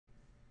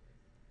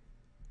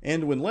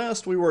And when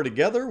last we were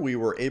together, we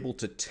were able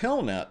to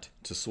telnet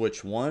to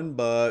switch 1,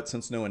 but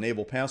since no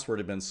enable password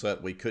had been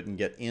set, we couldn't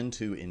get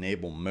into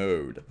enable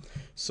mode.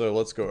 So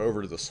let's go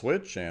over to the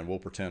switch and we'll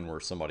pretend we're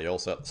somebody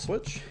else at the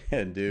switch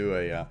and do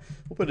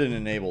we'll put an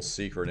enable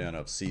secret in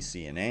of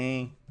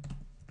CCNA.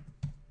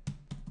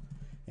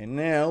 And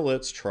now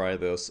let's try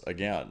this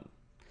again.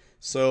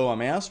 So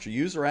I'm asked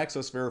user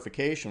access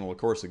verification. Well, of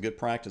course, a good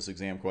practice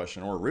exam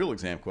question or a real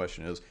exam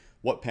question is,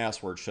 what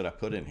password should I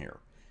put in here?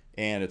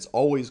 And it's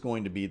always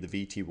going to be the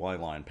VTY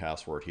line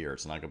password here.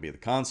 It's not going to be the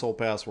console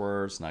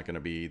password. It's not going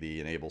to be the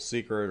enable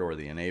secret or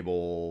the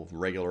enable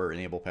regular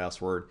enable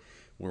password.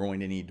 We're going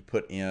to need to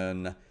put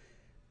in,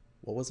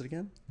 what was it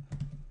again?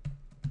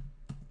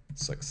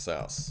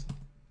 Success.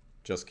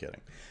 Just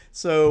kidding.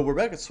 So we're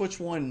back at switch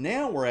 1.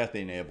 Now we're at the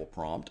enable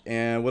prompt.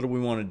 And what do we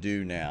want to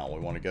do now?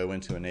 We want to go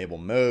into enable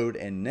mode.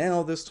 And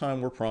now this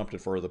time we're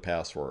prompted for the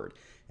password.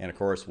 And of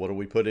course, what do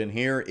we put in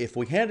here? If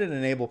we had an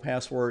enable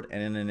password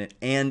and an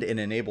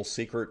enable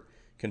secret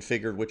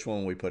configured, which one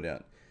will we put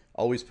in?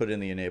 Always put in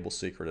the enable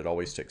secret. It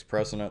always takes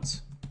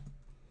precedence.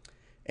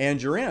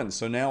 And you're in.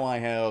 So now I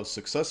have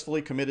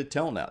successfully committed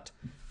telnet.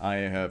 I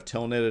have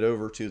telnetted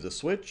over to the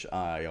switch.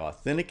 I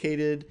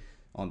authenticated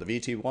on the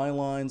VTY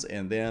lines,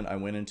 and then I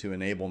went into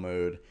enable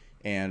mode,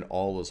 and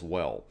all is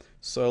well.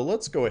 So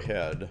let's go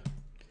ahead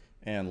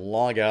and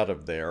log out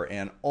of there,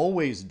 and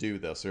always do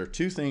this. There are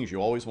two things you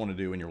always want to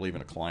do when you're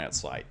leaving a client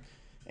site.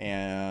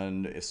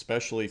 And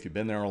especially if you've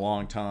been there a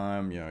long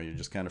time, you're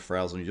just kind of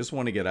frazzled. You just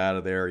want to get out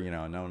of there.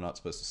 I know I'm not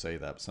supposed to say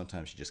that, but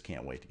sometimes you just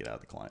can't wait to get out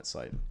of the client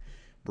site.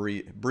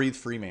 Breathe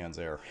free man's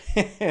air.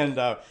 And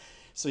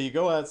so you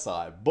go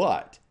outside.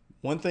 But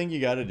one thing you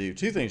got to do,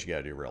 two things you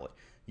got to do really.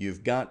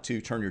 You've got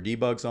to turn your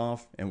debugs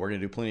off, and we're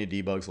going to do plenty of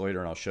debugs later,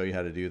 and I'll show you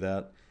how to do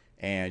that.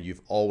 And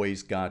you've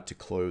always got to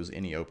close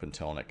any open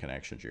telnet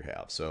connections you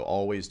have. So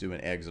always do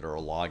an exit or a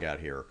log out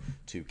here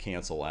to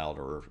cancel out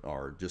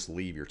or just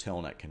leave your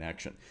telnet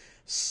connection.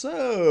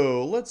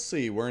 So let's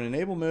see, we're in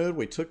enable mode.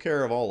 We took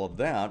care of all of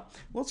that.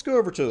 Let's go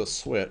over to the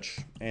switch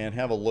and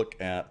have a look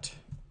at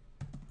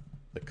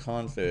the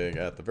config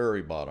at the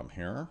very bottom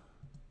here.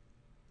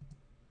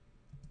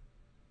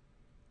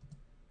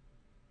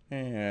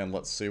 And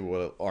let's see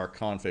what our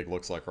config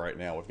looks like right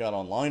now. We've got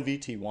online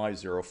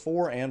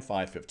VTY04 and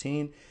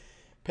 515,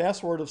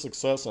 password of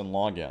success, and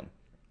login.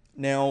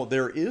 Now,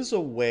 there is a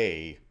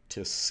way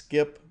to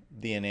skip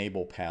the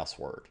enable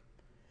password.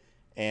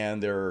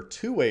 And there are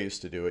two ways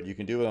to do it. You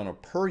can do it on a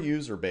per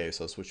user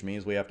basis, which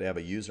means we have to have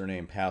a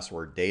username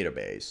password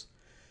database.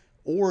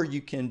 Or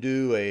you can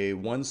do a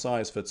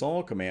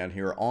one-size-fits-all command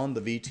here on the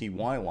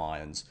VTY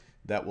lines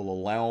that will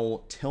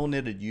allow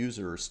telnetted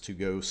users to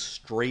go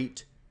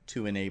straight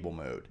to enable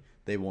mode.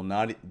 They will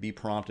not be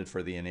prompted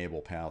for the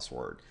enable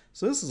password.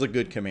 So this is a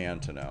good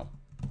command to know.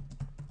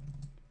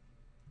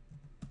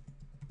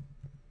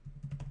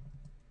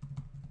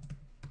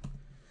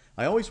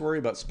 I always worry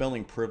about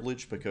spelling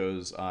privilege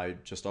because I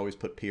just always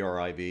put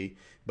PRIV,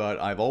 but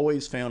I've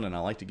always found, and I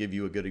like to give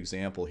you a good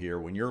example here,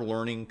 when you're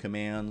learning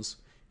commands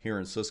here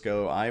in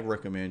Cisco, I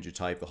recommend you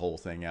type the whole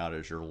thing out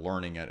as you're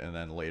learning it and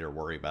then later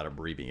worry about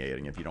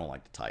abbreviating if you don't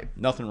like to type.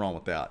 Nothing wrong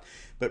with that.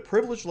 But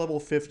privilege level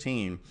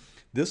 15,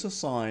 this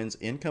assigns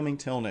incoming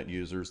telnet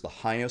users the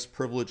highest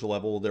privilege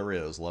level there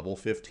is, level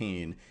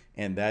 15,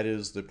 and that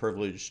is the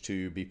privilege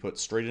to be put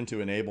straight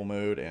into enable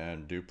mode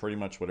and do pretty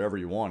much whatever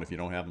you want if you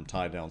don't have them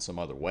tied down some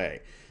other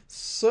way.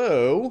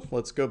 So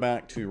let's go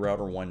back to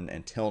router 1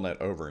 and telnet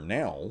over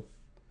now.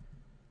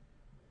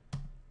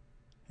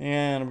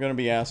 And I'm going to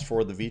be asked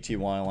for the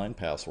VTY line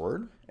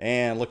password.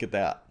 And look at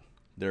that.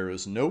 There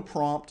is no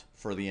prompt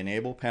for the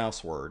enable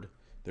password.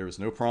 There was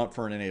no prompt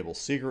for an enable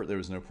secret. There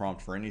was no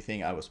prompt for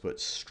anything. I was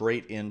put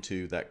straight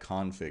into that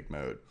config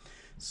mode.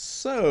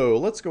 So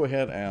let's go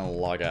ahead and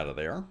log out of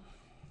there.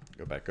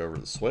 Go back over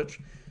to the switch.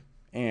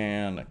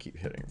 And I keep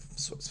hitting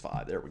switch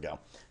 5. There we go.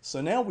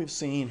 So now we've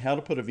seen how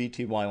to put a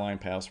VTY line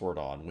password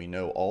on. We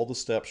know all the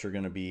steps you're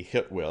going to be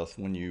hit with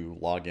when you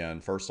log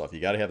in. First off, you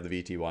got to have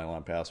the VTY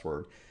line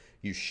password.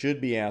 You should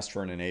be asked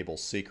for an enable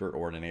secret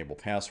or an enable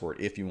password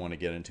if you want to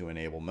get into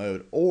enable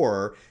mode,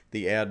 or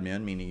the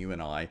admin, meaning you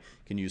and I,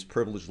 can use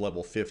privilege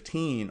level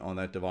 15 on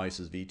that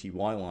device's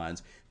VTY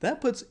lines.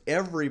 That puts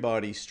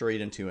everybody straight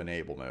into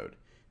enable mode.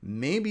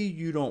 Maybe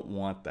you don't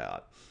want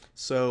that.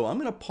 So I'm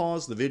going to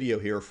pause the video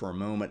here for a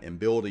moment and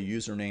build a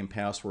username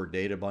password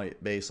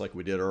database like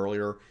we did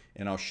earlier,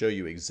 and I'll show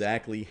you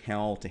exactly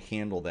how to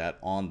handle that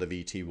on the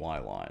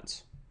VTY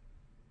lines.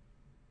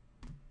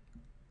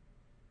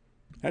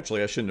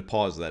 Actually, I shouldn't have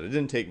paused that. It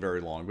didn't take very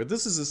long, but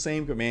this is the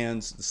same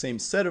commands, the same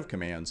set of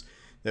commands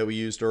that we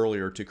used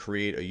earlier to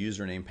create a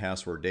username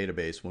password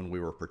database when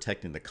we were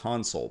protecting the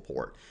console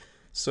port.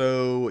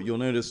 So you'll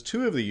notice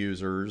two of the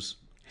users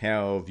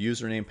have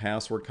username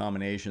password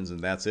combinations, and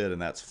that's it, and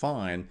that's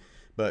fine.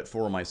 But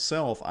for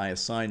myself, I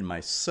assigned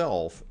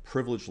myself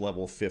privilege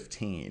level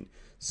 15.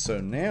 So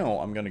now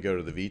I'm going to go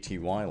to the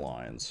VTY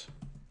lines,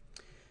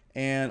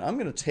 and I'm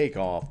going to take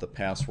off the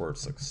password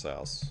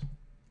success.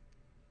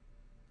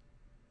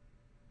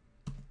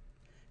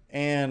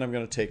 And I'm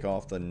going to take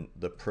off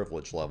the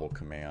privilege level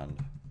command.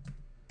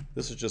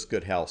 This is just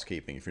good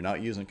housekeeping. If you're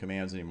not using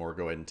commands anymore,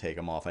 go ahead and take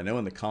them off. I know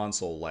in the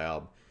console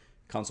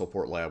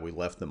port lab, we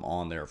left them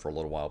on there for a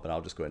little while, but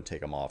I'll just go ahead and take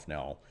them off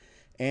now.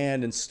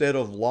 And instead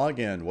of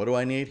login, what do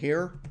I need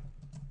here?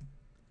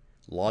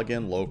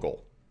 Login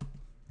local.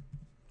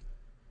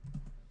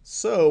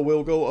 So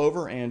we'll go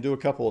over and do a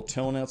couple of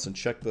telnets and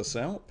check this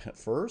out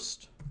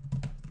first.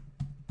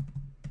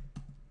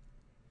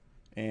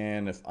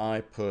 And if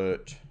I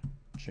put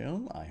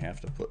Jim, I have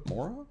to put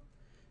Mora.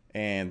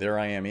 And there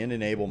I am in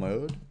enable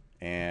mode.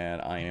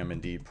 And I am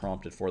indeed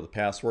prompted for the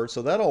password.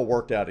 So that all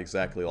worked out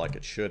exactly like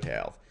it should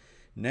have.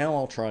 Now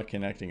I'll try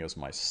connecting as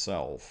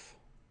myself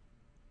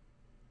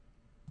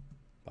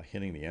by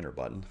hitting the enter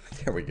button.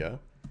 There we go.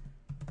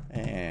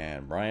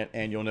 And Bryant,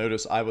 and you'll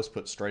notice I was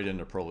put straight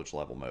into privilege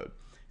level mode.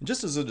 And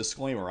just as a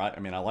disclaimer, I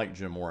mean, I like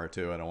Jim Mora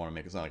too. I don't want to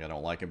make it sound like I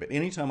don't like him, but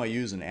anytime I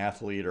use an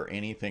athlete or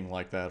anything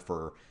like that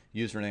for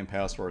username,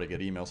 password, I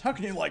get emails. How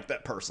can you like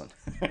that person?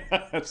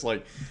 It's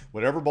like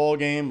whatever ball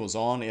game was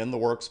on in the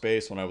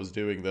workspace when I was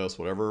doing this,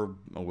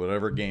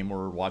 whatever game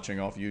we're watching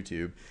off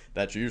YouTube,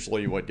 that's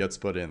usually what gets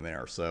put in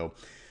there. So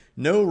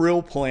no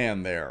real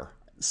plan there.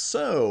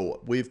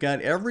 So we've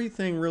got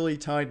everything really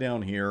tied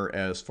down here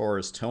as far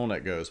as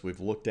Telnet goes. We've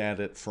looked at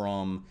it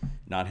from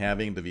not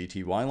having the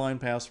VTY line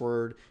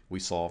password. We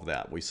solved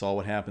that. We saw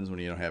what happens when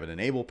you don't have an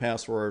enable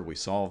password. We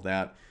solved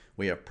that.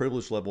 We have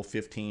privilege level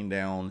 15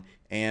 down,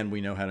 and we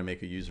know how to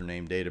make a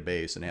username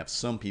database and have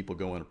some people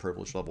go into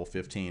privilege level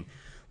 15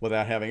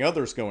 without having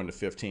others go into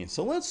 15.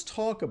 So let's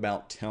talk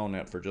about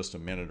Telnet for just a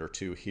minute or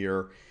two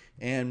here,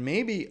 and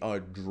maybe a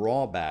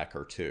drawback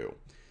or two.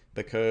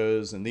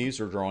 Because, and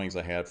these are drawings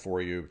I had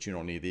for you, but you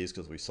don't need these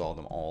because we saw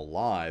them all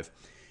live.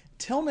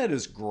 Telnet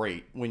is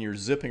great when you're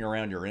zipping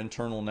around your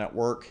internal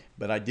network,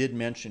 but I did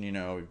mention, you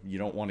know, you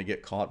don't want to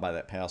get caught by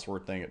that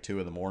password thing at 2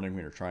 in the morning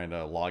when you're trying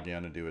to log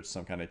in and do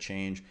some kind of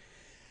change.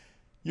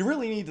 You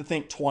really need to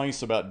think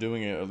twice about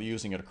doing it,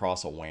 using it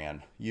across a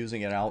WAN,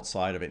 using it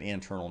outside of an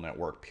internal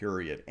network,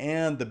 period.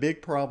 And the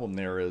big problem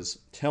there is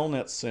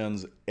Telnet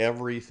sends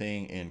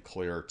everything in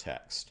clear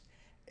text.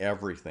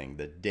 Everything.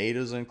 The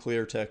data's in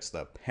clear text,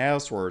 the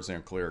password's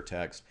in clear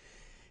text,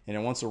 and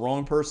then once the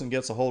wrong person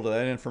gets a hold of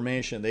that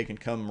information, they can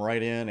come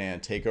right in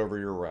and take over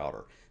your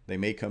router. They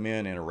may come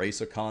in and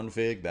erase a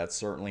config. That's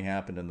certainly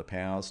happened in the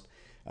past.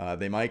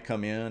 They might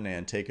come in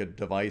and take a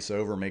device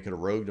over, make it a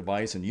rogue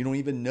device, and you don't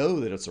even know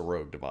that it's a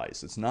rogue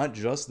device. It's not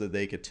just that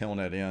they could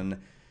Telnet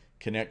in,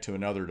 connect to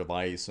another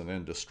device, and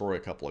then destroy a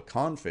couple of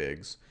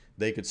configs.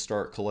 They could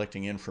start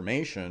collecting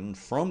information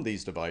from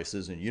these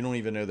devices, and you don't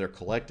even know they're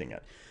collecting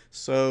it.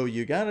 So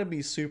you got to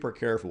be super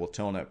careful with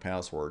Telnet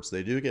passwords.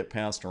 They do get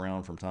passed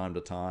around from time to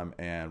time,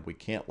 and we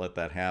can't let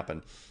that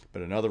happen.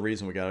 But another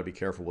reason we got to be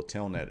careful with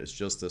Telnet is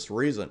just this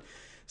reason.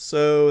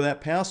 So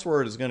that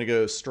password is going to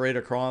go straight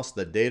across,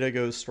 the data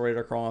goes straight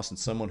across, and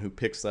someone who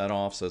picks that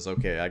off says,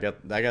 okay, I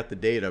got the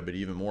data, but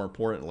even more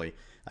importantly,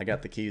 I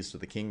got the keys to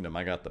the kingdom,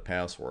 I got the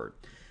password.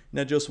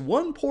 Now just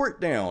one port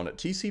down at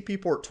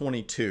TCP port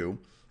 22,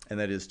 and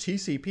that is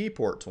TCP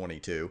port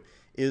 22,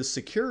 is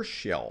Secure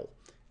Shell.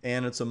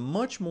 And it's a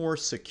much more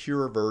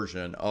secure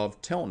version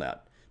of Telnet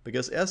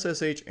because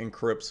SSH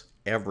encrypts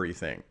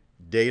everything,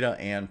 data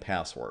and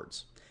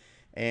passwords.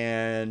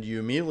 And you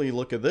immediately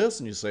look at this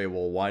and you say,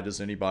 well, why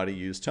does anybody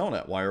use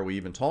Telnet? Why are we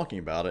even talking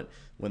about it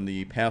when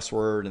the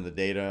password and the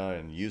data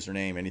and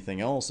username,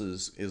 anything else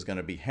is going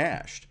to be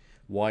hashed?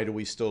 Why do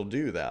we still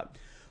do that?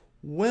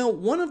 Well,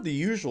 one of the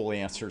usual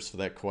answers for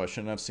that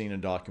question I've seen in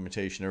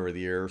documentation over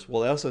the years,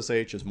 well,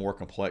 SSH is more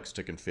complex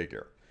to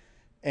configure.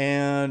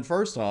 And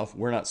first off,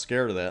 we're not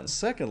scared of that. And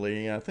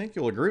secondly, I think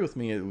you'll agree with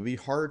me, it would be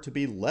hard to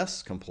be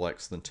less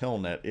complex than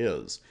Telnet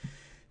is.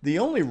 The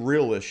only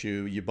real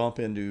issue you bump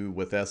into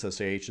with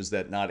SSH is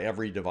that not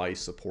every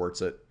device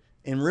supports it.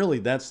 And really,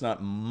 that's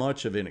not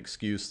much of an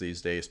excuse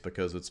these days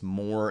because it's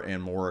more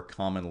and more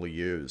commonly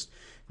used.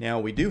 Now,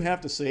 we do have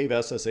to save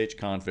SSH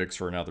configs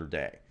for another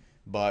day.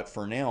 But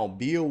for now,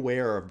 be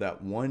aware of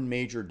that one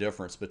major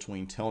difference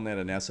between Telnet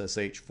and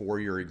SSH for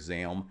your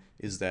exam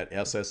is that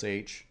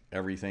SSH,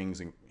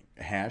 everything's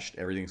hashed,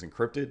 everything's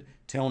encrypted.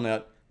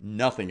 Telnet,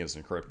 nothing is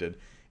encrypted.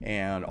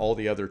 And all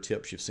the other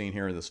tips you've seen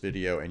here in this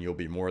video, and you'll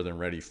be more than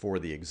ready for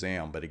the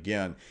exam. But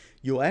again,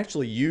 you'll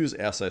actually use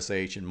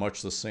SSH in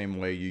much the same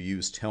way you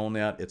use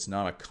Telnet. It's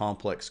not a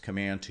complex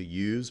command to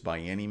use by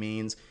any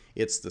means.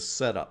 It's the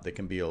setup that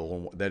can be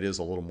that is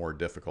a little more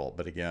difficult.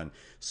 But again,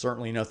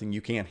 certainly nothing you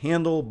can't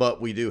handle,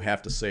 but we do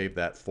have to save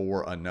that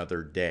for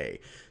another day.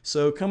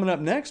 So coming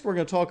up next, we're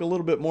going to talk a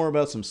little bit more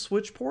about some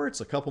switch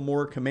ports, a couple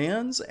more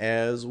commands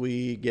as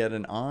we get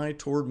an eye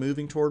toward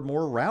moving toward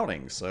more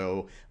routing.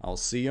 So I'll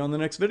see you on the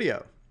next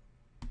video.